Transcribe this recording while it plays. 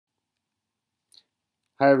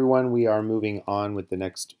Hi everyone, we are moving on with the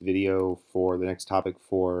next video for the next topic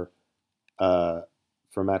for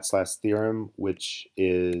Fermat's theorem, which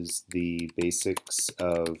is the basics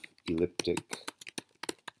of elliptic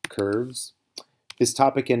curves. This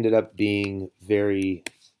topic ended up being very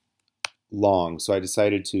long, so I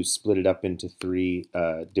decided to split it up into three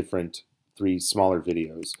smaller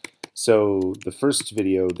videos. So the first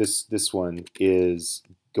video, this one, is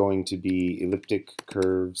going to be elliptic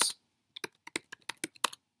curves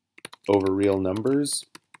over real numbers,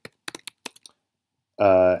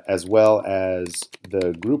 as well as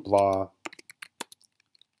the group law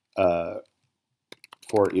for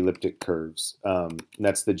elliptic curves. And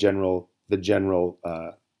that's the general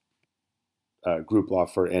group law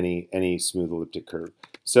for any smooth elliptic curve.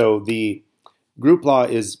 So the group law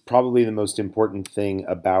is probably the most important thing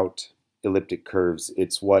about elliptic curves.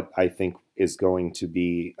 It's what I think is going to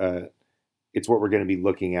be, it's what we're going to be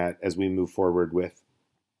looking at as we move forward with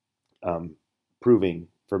proving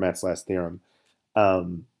Fermat's theorem.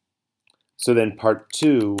 So then part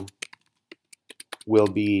 2 will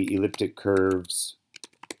be elliptic curves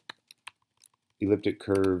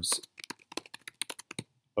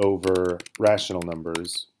over rational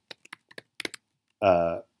numbers.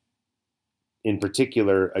 In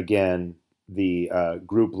particular, again, the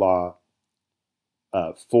group law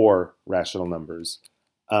for rational numbers.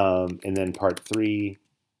 And then part 3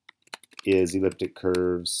 is elliptic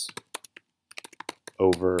curves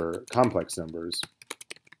over complex numbers,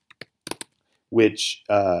 which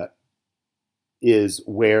is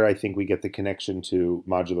where I think we get the connection to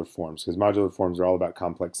modular forms, because modular forms are all about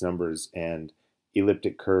complex numbers, and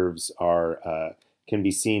elliptic curves are can be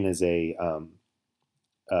seen as a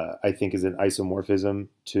I think as an isomorphism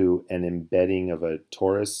to an embedding of a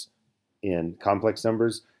torus in complex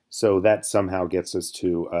numbers. So that somehow gets us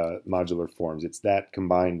to modular forms. It's that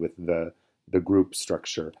combined with the group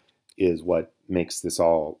structure is what makes this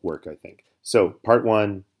all work, I think. So part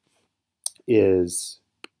 1 is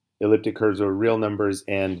elliptic curves over real numbers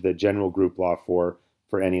and the general group law for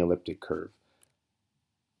any elliptic curve.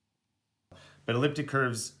 But elliptic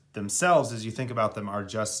curves themselves, as you think about them, are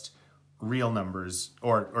just real numbers,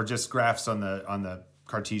 or just graphs on the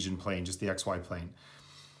Cartesian plane, just the xy plane.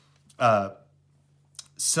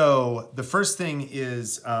 So the first thing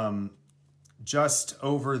is just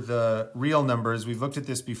over the real numbers. We've looked at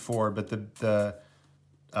this before, but the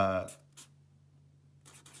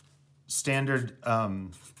standard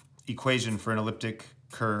equation for an elliptic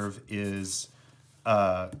curve is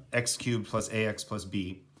x cubed plus ax plus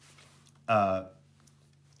b.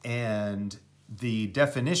 And the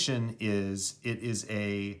definition is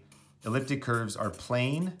elliptic curves are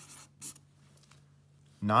plane,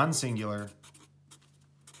 non-singular,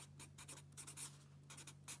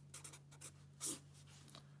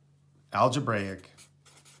 algebraic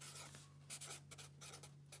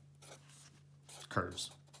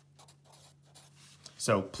curves.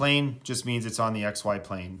 So plane just means it's on the xy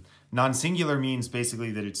plane. Non-singular means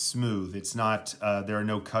basically that it's smooth. It's not, there are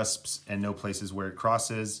no cusps and no places where it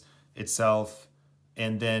crosses itself.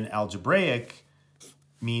 And then algebraic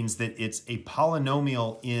means that it's a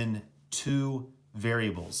polynomial in 2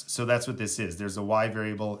 variables. So that's what this is. There's a y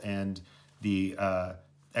variable and the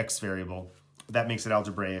x variable. That makes it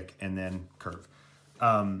algebraic, and then curve.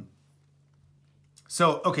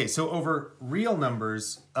 So over real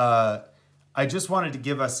numbers, I just wanted to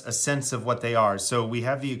give us a sense of what they are. So we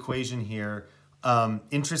have the equation here.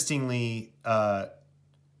 Interestingly,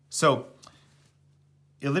 so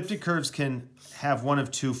elliptic curves can have one of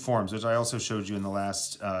 2 forms, which I also showed you in the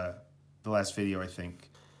last video, I think.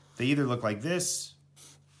 They either look like this,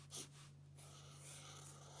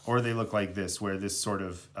 or they look like this, where this sort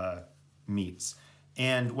of meets.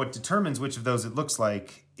 And what determines which of those it looks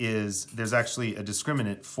like is there's actually a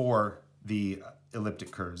discriminant for the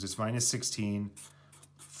elliptic curves. It's minus 16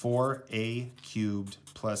 4a cubed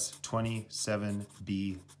plus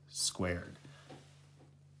 27b squared.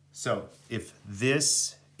 So if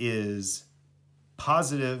this is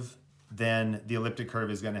positive, then the elliptic curve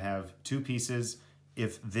is going to have 2 pieces.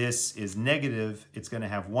 If this is negative, it's going to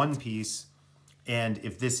have 1 piece. And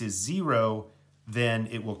if this is 0, then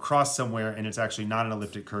it will cross somewhere, and it's actually not an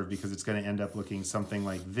elliptic curve because it's going to end up looking something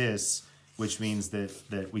like this, which means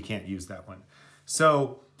that we can't use that one.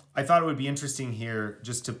 So I thought it would be interesting here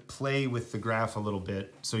just to play with the graph a little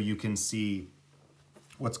bit so you can see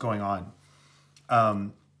what's going on.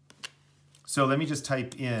 So let me just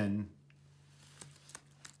type in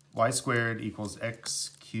y squared equals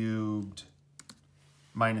x cubed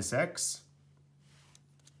minus x.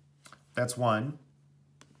 That's 1.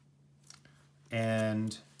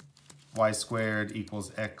 And y squared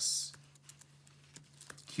equals x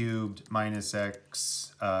cubed minus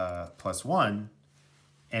x plus 1,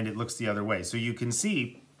 and it looks the other way. So you can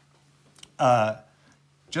see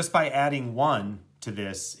just by adding 1 to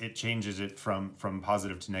this, it changes it from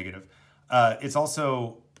positive to negative. It's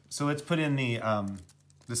also, so let's put in the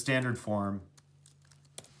standard form,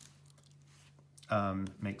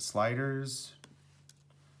 make sliders,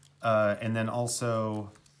 and then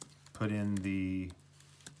also put in the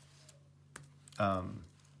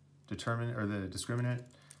determinant or the discriminant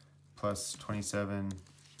plus 27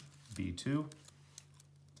 b2.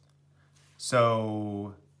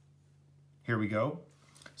 So here we go.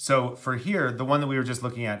 So for here, the one that we were just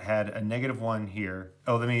looking at had a -1 here.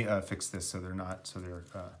 Oh, let me fix this so they're not, so they're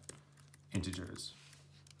integers.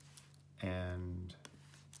 And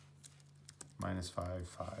 -5,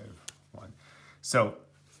 5, 1. So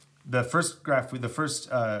the first graph, the first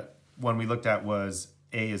one we looked at was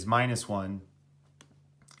A is -1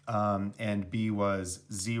 and B was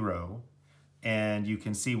 0. And you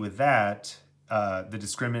can see with that, the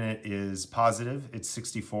discriminant is positive, it's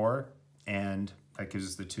 64, and that gives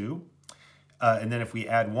us the 2. And then if we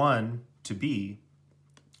add 1 to B,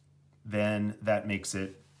 then that makes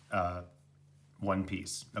it one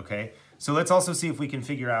piece, okay? So let's also see if we can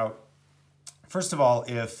figure out, first of all,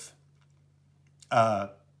 if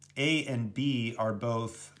A and B are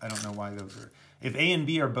both, I don't know why those are, if A and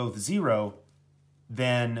B are both 0,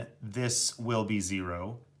 then this will be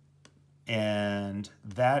 0. And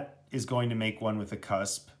that is going to make one with a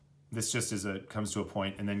cusp. This just is comes to a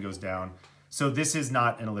point and then goes down. So this is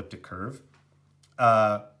not an elliptic curve.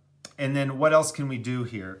 And then what else can we do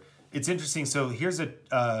here? It's interesting. So here's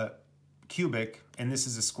a cubic, and this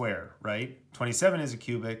is a square, right? 27 is a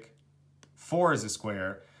cubic, 4 is a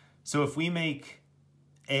square. So if we make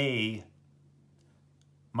A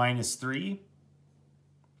 -3,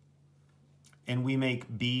 and we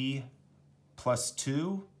make B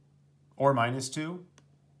 +2 or -2,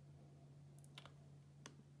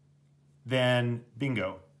 then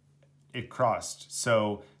bingo, it crossed.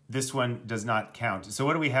 So this one does not count. So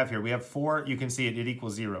what do we have here? We have 4, you can see it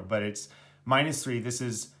equals 0, but it's -3. This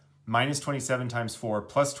is -27 times 4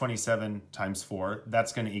 plus 27 times 4.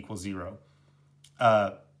 That's going to equal 0.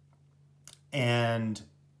 And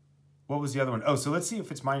what was the other one? Oh, so let's see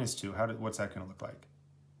if it's -2. What's that going to look like?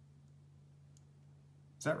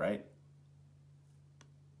 Is that right?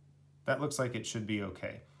 That looks like it should be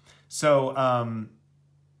okay. So,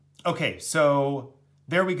 okay, so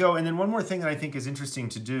there we go. And then one more thing that I think is interesting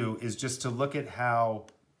to do is just to look at how,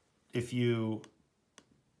 if you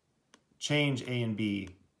change A and B,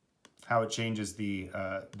 how it changes the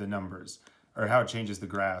numbers, or how it changes the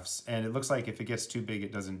graphs. And it looks like if it gets too big,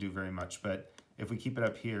 it doesn't do very much. But if we keep it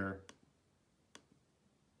up here,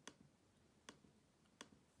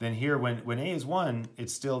 then here, when A is 1, it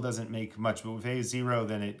still doesn't make much. But if A is 0,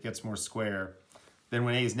 then it gets more square. Then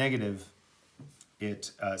when A is negative,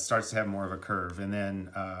 it starts to have more of a curve. And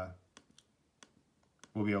then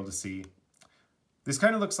we'll be able to see. This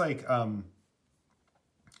kind of looks like,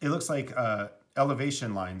 it looks like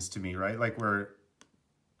elevation lines to me, right? Like we're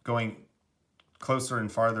going closer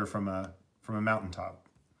and farther from a mountaintop.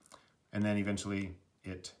 And then eventually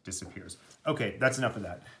it disappears. Okay, that's enough of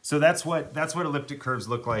that. So that's what elliptic curves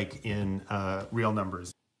look like in real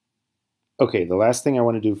numbers. Okay, the last thing I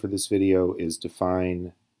want to do for this video is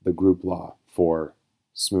define the group law for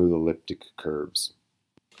smooth elliptic curves.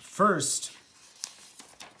 First,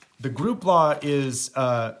 the group law is,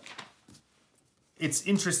 it's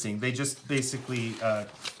interesting. They just basically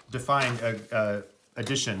define a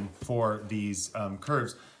addition for these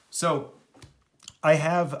curves. So I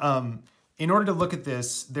have, in order to look at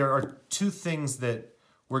this, there are two things that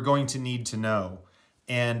we're going to need to know.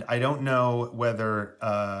 And I don't know whether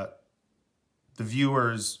the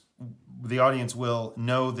viewers, the audience will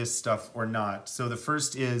know this stuff or not. So the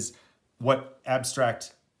first is what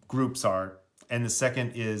abstract groups are, and the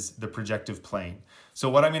second is the projective plane. So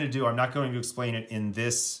what I'm going to do, I'm not going to explain it in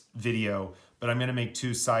this video, but I'm going to make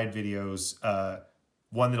two side videos,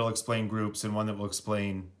 one that'll explain groups and one that will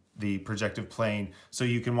explain the projective plane. So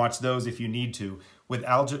you can watch those if you need to. With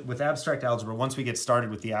abstract algebra, once we get started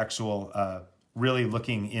with the actual really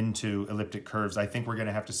looking into elliptic curves, I think we're going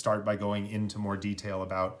to have to start by going into more detail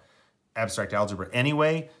about abstract algebra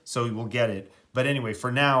anyway, so we'll get it. But anyway,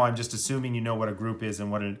 for now, I'm just assuming you know what a group is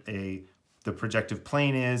and what the projective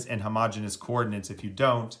plane is and homogeneous coordinates. If you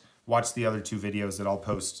don't, watch the other two videos that I'll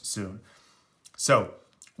post soon. So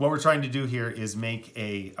what we're trying to do here is make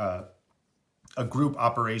a group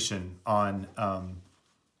operation on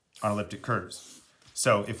elliptic curves.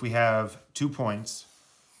 So if we have 2 points,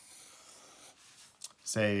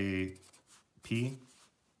 say P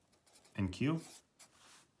and Q,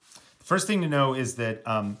 first thing to know is that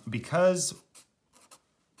because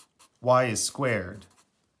y is squared,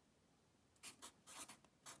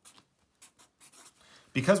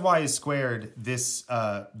 this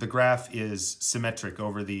the graph is symmetric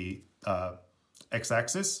over the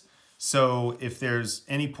x-axis. So if there's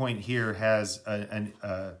any point here has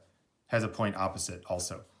a point opposite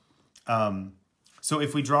also. So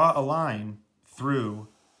if we draw a line through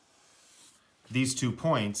these 2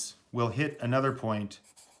 points, we'll hit another point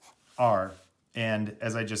R. And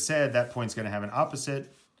as I just said, that point's going to have an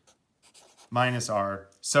opposite minus R.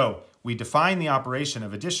 So we define the operation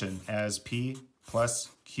of addition as P plus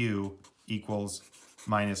Q equals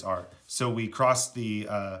minus R. So we cross the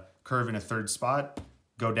curve in a third spot,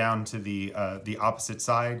 go down to the opposite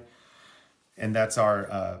side, and that's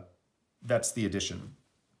our that's the addition.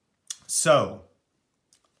 So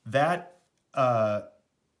that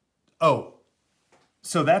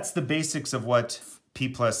so that's the basics of what P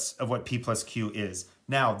plus Q is.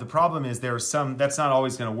 Now the problem is there are some that's not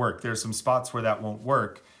always going to work. There are some spots where that won't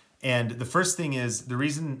work. And the first thing is the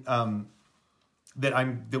reason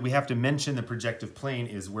that we have to mention the projective plane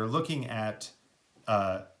is we're looking at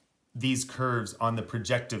these curves on the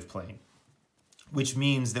projective plane, which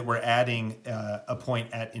means that we're adding a point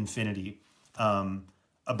at infinity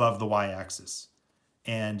above the y-axis.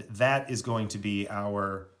 And that is going to be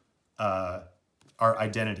our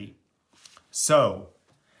identity. So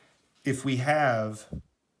if we have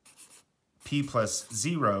P plus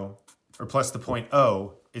 0, or plus the point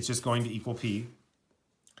O, it's just going to equal P.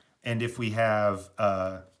 And if we have,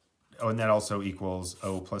 and that also equals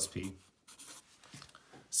O plus P.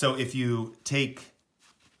 So if you take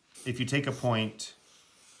a point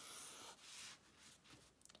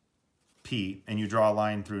P and you draw a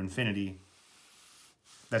line through infinity,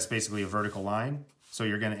 that's basically a vertical line. So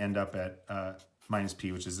you're going to end up at minus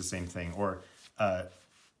P, which is the same thing. Or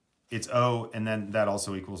it's O, and then that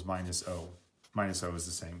also equals minus O. Minus O is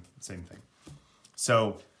the same thing.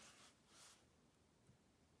 So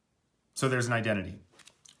there's an identity.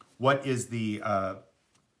 What is the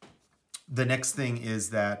next thing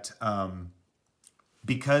is that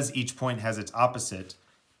because each point has its opposite,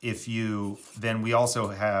 then we also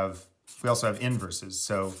have inverses.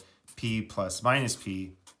 So P plus minus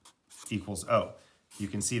P equals O. You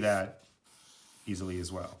can see that easily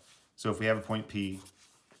as well. So if we have a point P,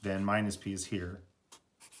 then minus P is here.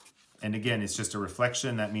 And again, it's just a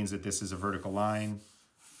reflection. That means that this is a vertical line.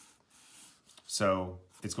 So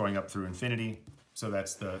it's going up through infinity. So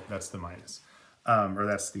that's the minus, or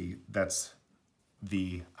that's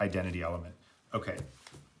the identity element. Okay.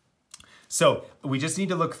 So we just need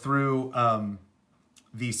to look through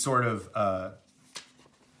the sort of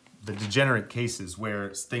the degenerate cases where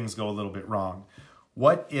things go a little bit wrong.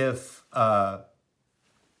 What if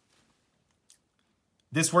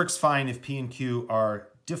this works fine if P and Q are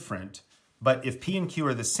different, but if P and Q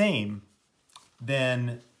are the same,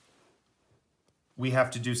 then we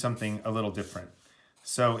have to do something a little different.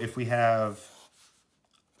 So if we have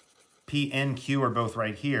P and Q are both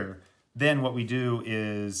right here, then what we do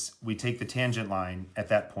is we take the tangent line at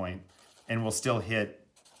that point, and we'll still hit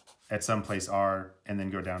at some place R and then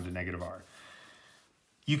go down to negative R.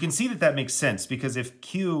 You can see that that makes sense because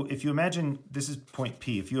if you imagine, this is point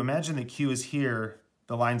P, if you imagine that Q is here,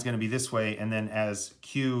 the line's going to be this way, and then as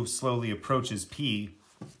Q slowly approaches P,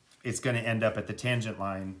 it's going to end up at the tangent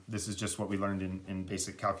line. This is just what we learned in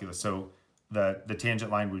basic calculus. So the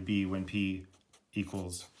tangent line would be when P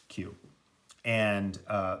equals Q. And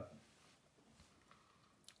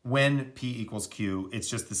when P equals Q, it's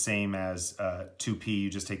just the same as 2P. You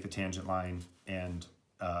just take the tangent line and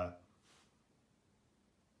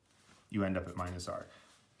you end up at minus R.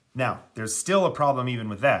 Now, there's still a problem even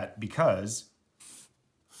with that because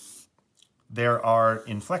there are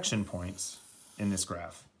inflection points in this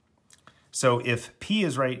graph. So if P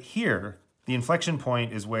is right here, the inflection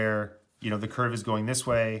point is where, the curve is going this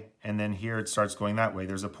way, and then here it starts going that way.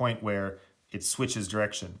 There's a point where it switches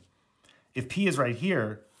direction. If P is right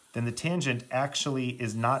here, then the tangent actually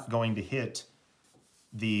is not going to hit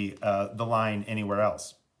the line anywhere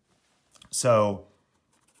else. So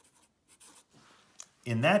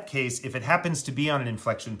in that case, if it happens to be on an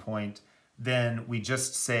inflection point, then we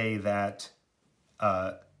just say that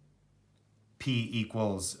P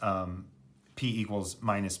equals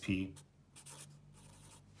minus P.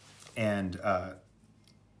 And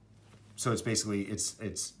so it's basically,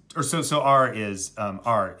 so R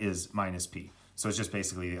is minus P. So it's just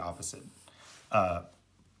basically the opposite.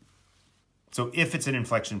 So if it's an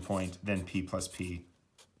inflection point, then P plus P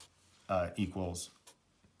equals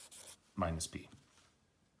minus P.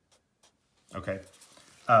 Okay.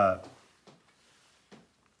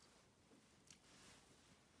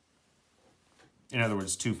 In other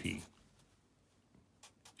words, 2p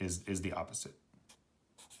is the opposite.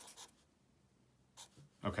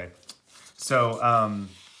 Okay, so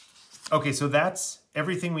so that's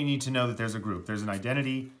everything we need to know that there's a group. There's an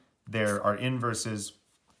identity, there are inverses,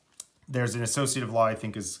 there's an associative law I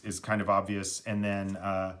think is kind of obvious, and then,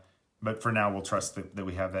 but for now we'll trust that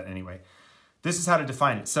we have that anyway. This is how to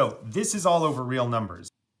define it. So this is all over real numbers.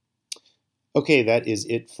 Okay, that is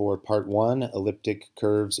it for part 1, elliptic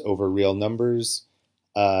curves over real numbers,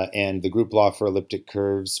 and the group law for elliptic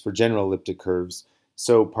curves, for general elliptic curves.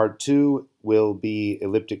 So part 2 will be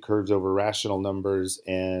elliptic curves over rational numbers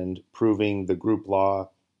and proving the group law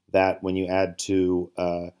that when you add two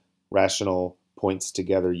rational points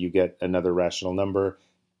together, you get another rational number.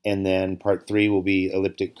 And then part 3 will be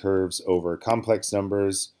elliptic curves over complex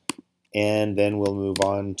numbers. And then we'll move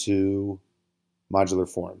on to modular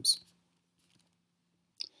forms.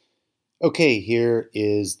 Okay, here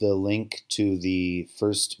is the link to the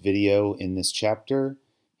first video in this chapter.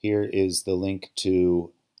 Here is the link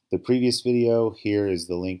to the previous video. Here is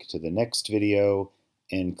the link to the next video.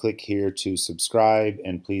 And click here to subscribe.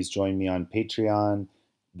 And please join me on Patreon.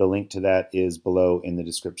 The link to that is below in the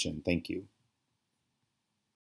description. Thank you.